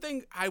 One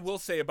thing I will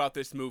say about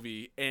this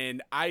movie,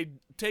 and I'm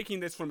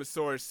taking this from a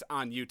source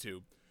on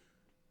YouTube,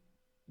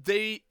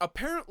 they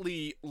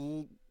apparently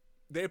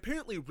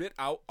writ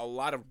out a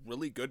lot of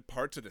really good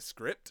parts of the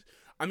script.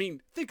 I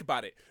mean, think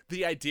about it.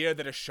 The idea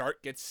that a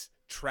shark gets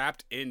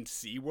trapped in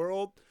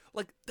SeaWorld,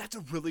 like, that's a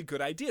really good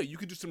idea. You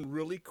could do some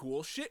really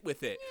cool shit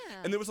with it.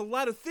 Yeah. And there was a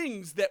lot of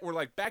things that were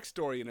like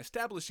backstory and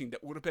establishing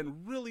that would have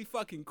been really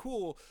fucking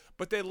cool,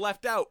 but they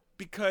left out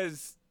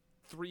because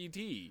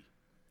 3D.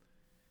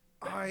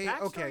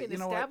 Backstory and you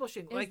know what?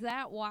 establishing. Is Like,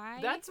 that why?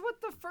 that's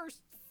what the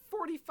first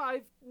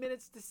 45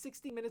 minutes to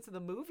 60 minutes of the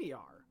movie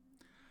are.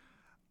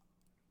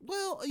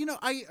 Well, you know,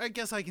 I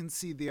guess I can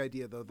see the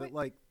idea, though, that,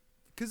 like,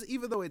 because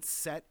even though it's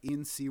set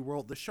in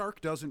SeaWorld, the shark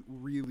doesn't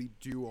really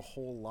do a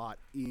whole lot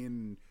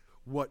in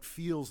what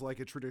feels like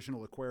a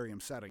traditional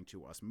aquarium setting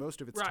to us. Most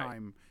of its Right.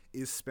 time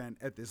is spent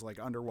at this, like,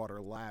 underwater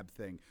lab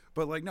thing.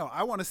 But, like, no,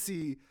 I want to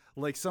see,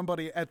 like,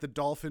 somebody at the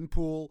dolphin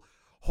pool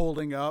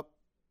holding up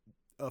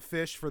a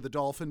fish for the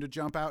dolphin to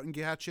jump out and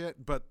catch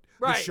it, but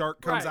Right, the shark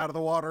comes right. out of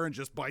the water and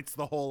just bites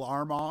the whole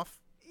arm off.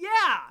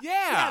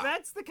 Yeah,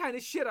 that's the kind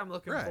of shit I'm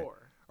looking Right.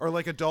 for. Or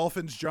like a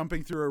dolphin's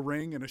jumping through a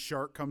ring and a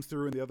shark comes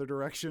through in the other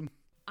direction.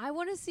 I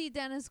want to see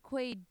Dennis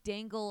Quaid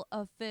dangle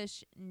a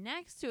fish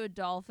next to a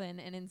dolphin,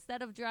 and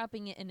instead of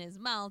dropping it in his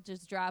mouth,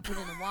 just drop it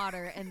in the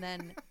water, and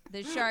then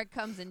the shark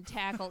comes and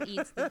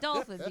eats the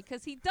dolphin,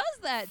 because he does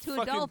that to a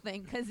Fucking-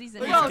 dolphin because he's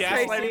an He's Well, asshole.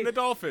 Casey, gaslighting the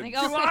dolphin. Like, Do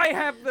oh, I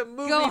have the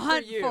movie go for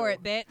hunt you? for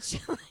it,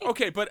 bitch.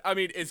 Okay, but I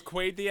mean, is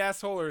Quaid the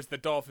asshole or is the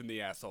dolphin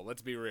the asshole?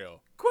 Let's be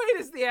real. Quaid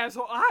is the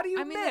asshole. How do you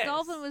I mean, miss? the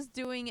dolphin was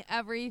doing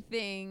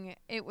everything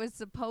it was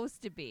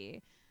supposed to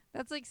be.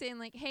 That's like saying,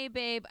 like, "Hey,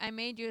 babe, I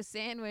made you a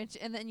sandwich,"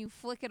 and then you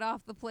flick it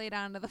off the plate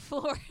onto the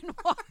floor and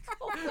walk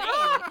away.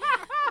 Like,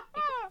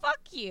 fuck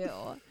you.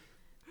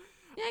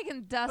 Yeah, I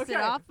can dust it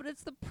Okay. off, but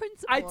it's the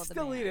principle I'd of the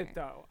still eat matter. it,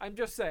 though. I'm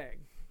just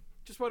saying.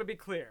 Just want to be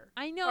clear.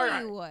 I know All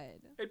right. you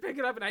would. I'd pick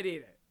it up and I'd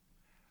eat it.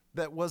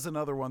 That was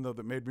another one, though,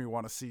 that made me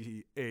want to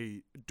see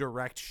a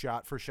direct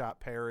shot-for-shot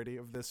parody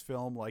of this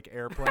film, like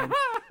Airplane.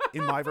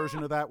 In my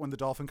version of that, when the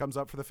dolphin comes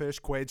up for the fish,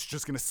 Quaid's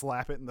just going to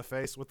slap it in the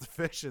face with the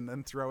fish and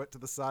then throw it to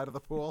the side of the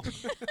pool.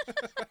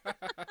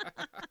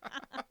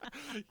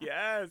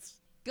 Yes.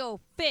 Go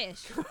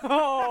fish.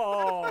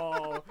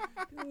 Oh,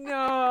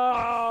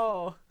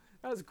 no.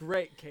 That was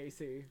great,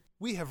 Casey.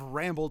 We have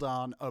rambled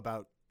on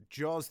about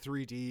Jaws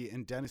 3D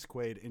and Dennis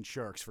Quaid and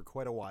sharks for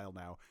quite a while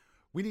now.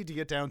 We need to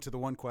get down to the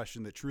one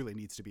question that truly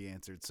needs to be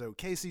answered. So,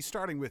 Casey,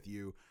 starting with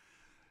you,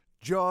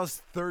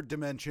 Jaws third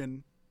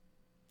dimension.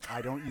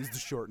 I don't use the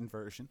shortened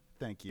version.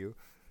 Thank you.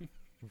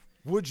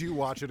 Would you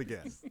watch it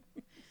again?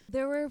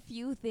 There were a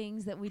few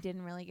things that we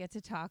didn't really get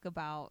to talk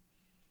about,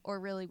 or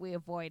really we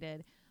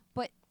avoided.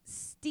 But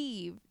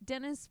Steve,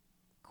 Dennis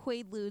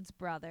Quaidlude's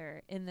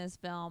brother in this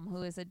film,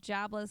 who is a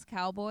jobless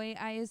cowboy,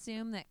 I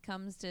assume, that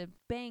comes to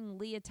bang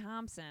Leah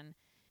Thompson,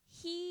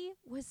 he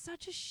was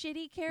such a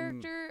shitty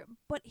character,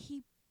 but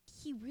he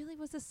really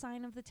was a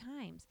sign of the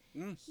times.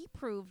 He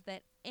proved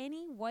that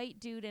any white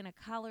dude in a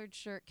collared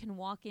shirt can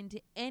walk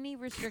into any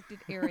restricted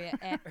area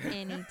at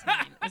any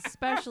time,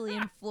 especially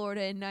in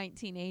Florida in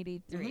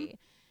 1983.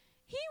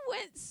 He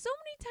went so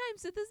many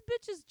times to this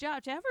bitch's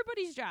job, to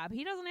everybody's job.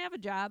 He doesn't have a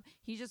job.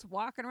 He's just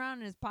walking around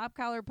in his pop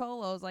collar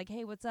polos like,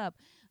 "Hey, what's up?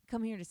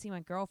 Come here to see my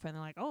girlfriend."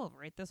 They're like, "Oh,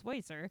 right this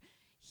way, sir."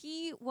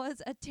 He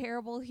was a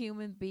terrible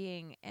human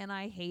being, and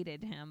I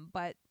hated him.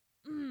 But,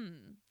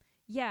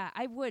 yeah,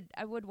 I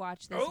would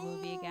watch this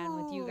movie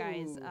again with you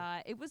guys.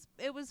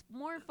 It was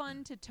more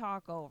fun to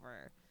talk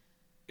over.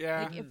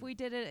 Yeah. Like, if we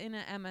did it in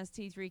an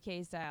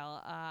MST3K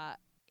style,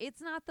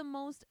 it's not the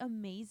most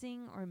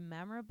amazing or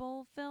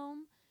memorable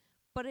film,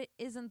 but it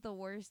isn't the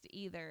worst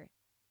either.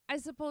 I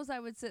suppose I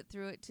would sit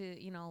through it to,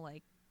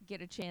 like get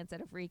a chance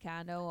at a free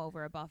condo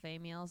over a buffet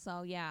meal.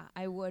 So yeah,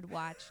 I would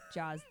watch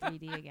Jaws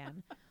 3D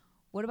again.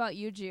 What about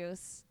you,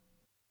 Juice?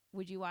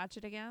 Would you watch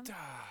it again?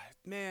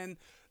 Man,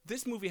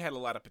 this movie had a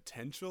lot of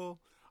potential,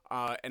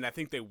 and I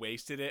think they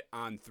wasted it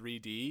on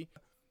 3D.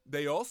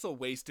 They also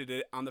wasted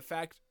it on the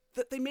fact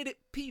that they made it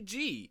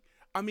PG.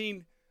 I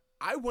mean,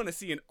 I want to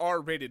see an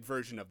R-rated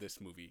version of this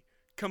movie.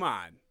 Come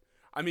on.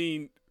 I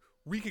mean,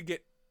 we could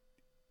get...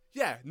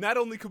 Yeah, not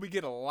only could we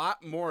get a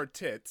lot more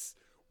tits,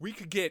 we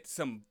could get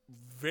some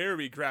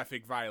very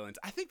graphic violence.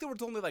 I think there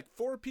was only like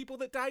 4 people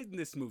that died in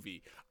this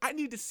movie. I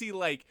need to see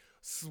like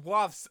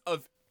swaths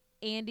of...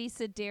 Andy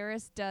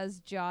Sedaris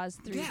does Jaws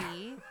 3D.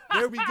 Yeah,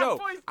 there we go.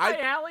 Voiced by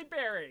Halle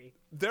Berry.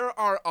 There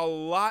are a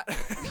lot...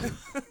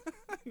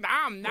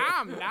 nom,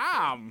 nom,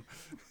 nom.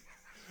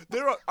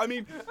 There are... I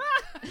mean...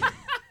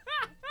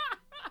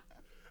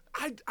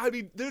 I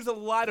mean, there's a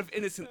lot of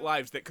innocent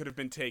lives that could have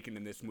been taken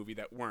in this movie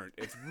that weren't.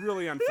 It's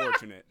really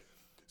unfortunate.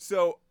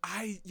 So,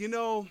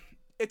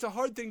 it's a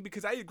hard thing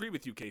because I agree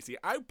with you, Casey.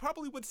 I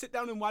probably would sit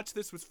down and watch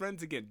this with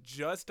friends again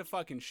just to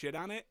fucking shit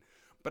on it,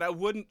 but I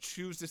wouldn't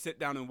choose to sit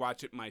down and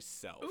watch it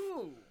myself.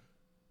 Ooh.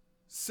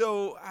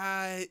 So,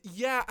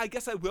 yeah, I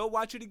guess I will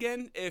watch it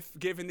again if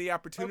given the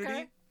opportunity.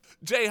 Okay.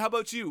 Jay, how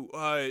about you?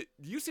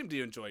 You seem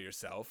to enjoy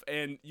yourself,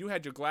 and you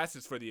had your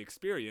glasses for the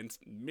experience.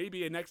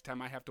 Maybe next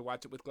time I have to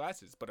watch it with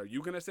glasses, but are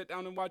you going to sit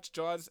down and watch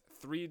Jaws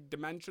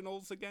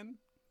 3-dimensionals again?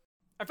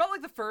 I felt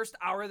like the first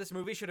hour of this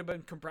movie should have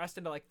been compressed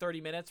into like 30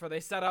 minutes where they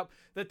set up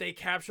that they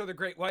capture the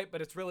great white,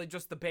 but it's really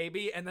just the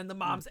baby, and then the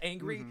mom's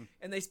angry,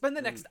 and they spend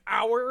the next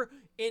hour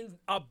in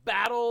a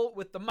battle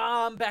with the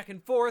mom back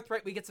and forth,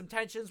 right? We get some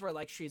tensions where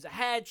like she's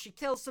ahead, she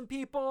kills some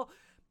people.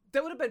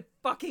 That would have been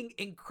fucking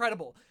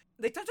incredible.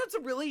 They touch on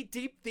some really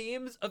deep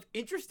themes of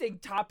interesting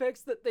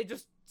topics that they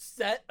just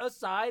set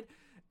aside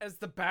as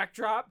the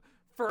backdrop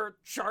for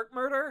shark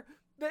murder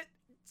that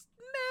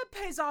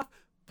pays off,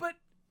 but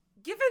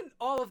given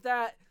all of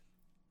that,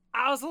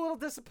 I was a little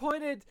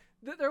disappointed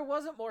that there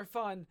wasn't more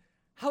fun.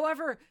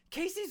 However,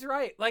 Casey's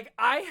right. Like,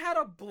 I had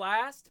a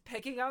blast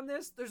picking on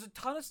this. There's a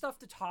ton of stuff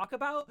to talk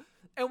about.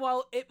 And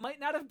while it might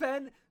not have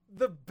been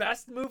the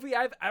best movie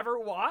I've ever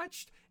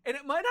watched, and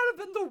it might not have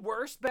been the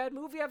worst bad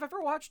movie I've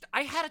ever watched,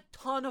 I had a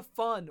ton of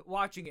fun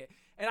watching it.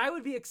 And I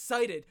would be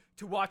excited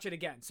to watch it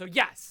again. So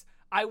yes,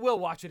 I will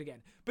watch it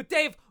again. But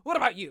Dave, what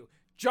about you?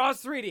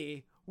 Jaws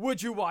 3D,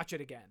 would you watch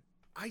it again?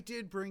 I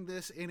did bring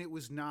this, and it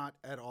was not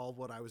at all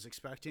what I was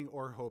expecting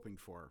or hoping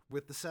for.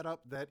 With the setup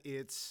that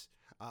it's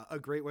a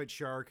great white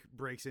shark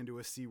breaks into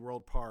a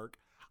SeaWorld park,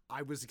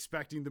 I was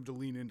expecting them to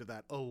lean into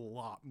that a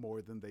lot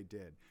more than they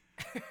did.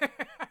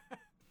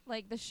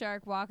 Like the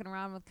shark walking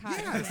around with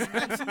cotton Yes,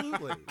 candy.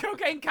 absolutely.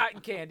 Cocaine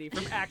cotton candy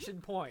from Action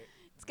Point.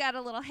 It's got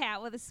a little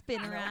hat with a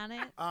spinner on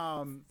it.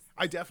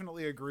 I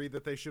definitely agree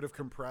that they should have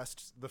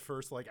compressed the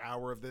first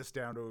hour of this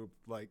down to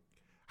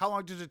how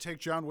long did it take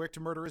John Wick to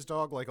murder his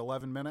dog?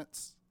 11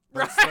 minutes?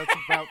 That's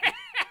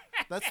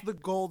the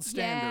gold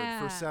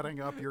standard for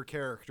setting up your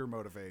character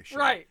motivation.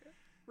 Right.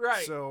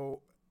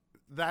 So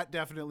that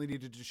definitely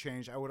needed to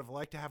change. I would have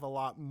liked to have a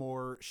lot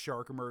more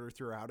shark murder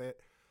throughout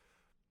it,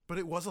 but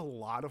it was a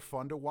lot of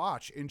fun to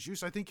watch. And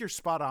Juice, I think you're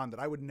spot on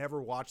that I would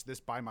never watch this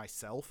by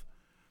myself.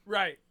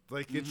 Right.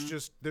 It's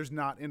just, there's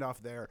not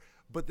enough there.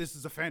 But this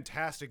is a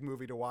fantastic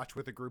movie to watch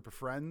with a group of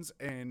friends,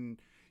 and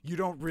you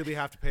don't really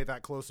have to pay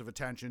that close of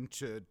attention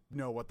to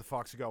know what the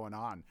fuck's going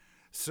on.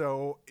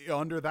 So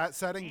under that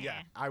setting,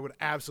 yeah, I would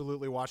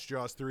absolutely watch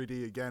Jaws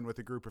 3D again with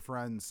a group of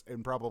friends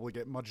and probably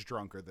get much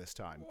drunker this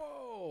time.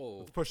 Whoa.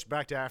 Let's push it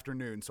back to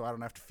afternoon so I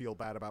don't have to feel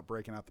bad about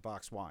breaking out the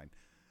box wine.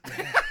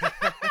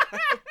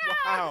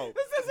 Wow.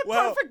 This is a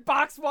perfect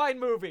box wine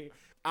movie.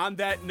 On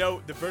that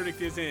note, the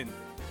verdict is in.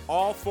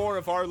 All 4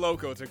 of our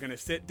locals are going to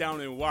sit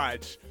down and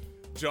watch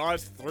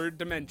Jaws 3rd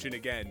Dimension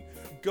again.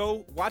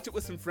 Go watch it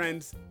with some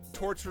friends,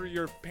 torture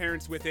your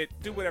parents with it,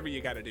 do whatever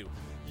you got to do.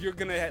 You're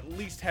going to at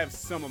least have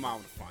some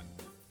amount of fun.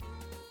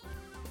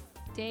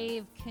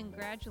 Dave,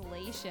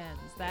 congratulations.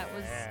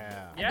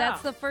 Yeah.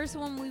 That's the first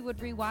one we would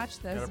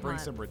rewatch this Gotta bring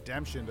month. some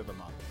redemption to the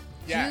month.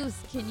 Yeah. Juice,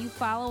 can you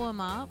follow him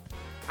up?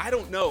 I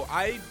don't know.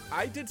 I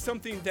did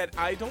something that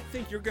I don't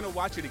think you're going to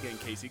watch it again,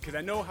 Casey, because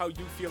I know how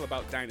you feel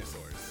about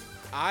dinosaurs.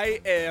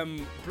 I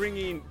am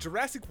bringing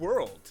Jurassic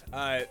World,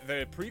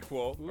 the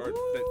prequel, or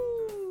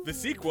the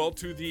sequel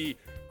to the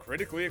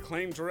critically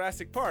acclaimed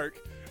Jurassic Park,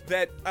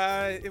 that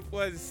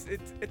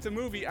it's a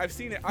movie. I've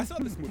seen it. I saw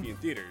this movie in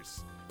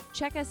theaters.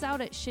 Check us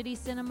out at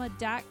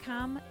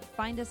shittycinema.com.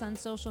 Find us on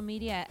social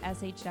media at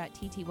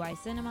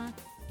sh.ttycinema,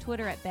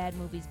 Twitter at Bad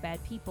Movies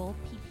Bad People,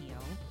 PPO.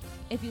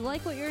 If you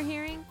like what you're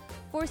hearing,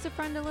 force a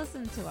friend to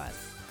listen to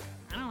us.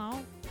 I don't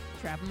know.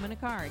 Trap them in a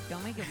car.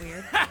 Don't make it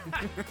weird.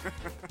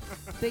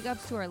 Big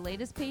ups to our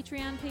latest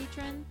Patreon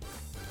patron,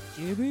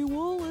 Jimmy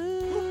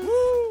Wallace.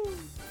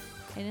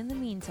 And in the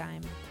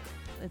meantime,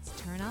 let's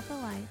turn out the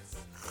lights,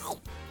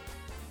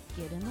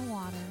 get in the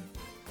water,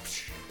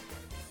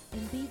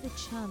 and be the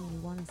chum you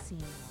want to see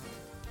more.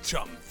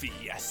 Chum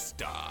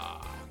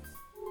Fiesta.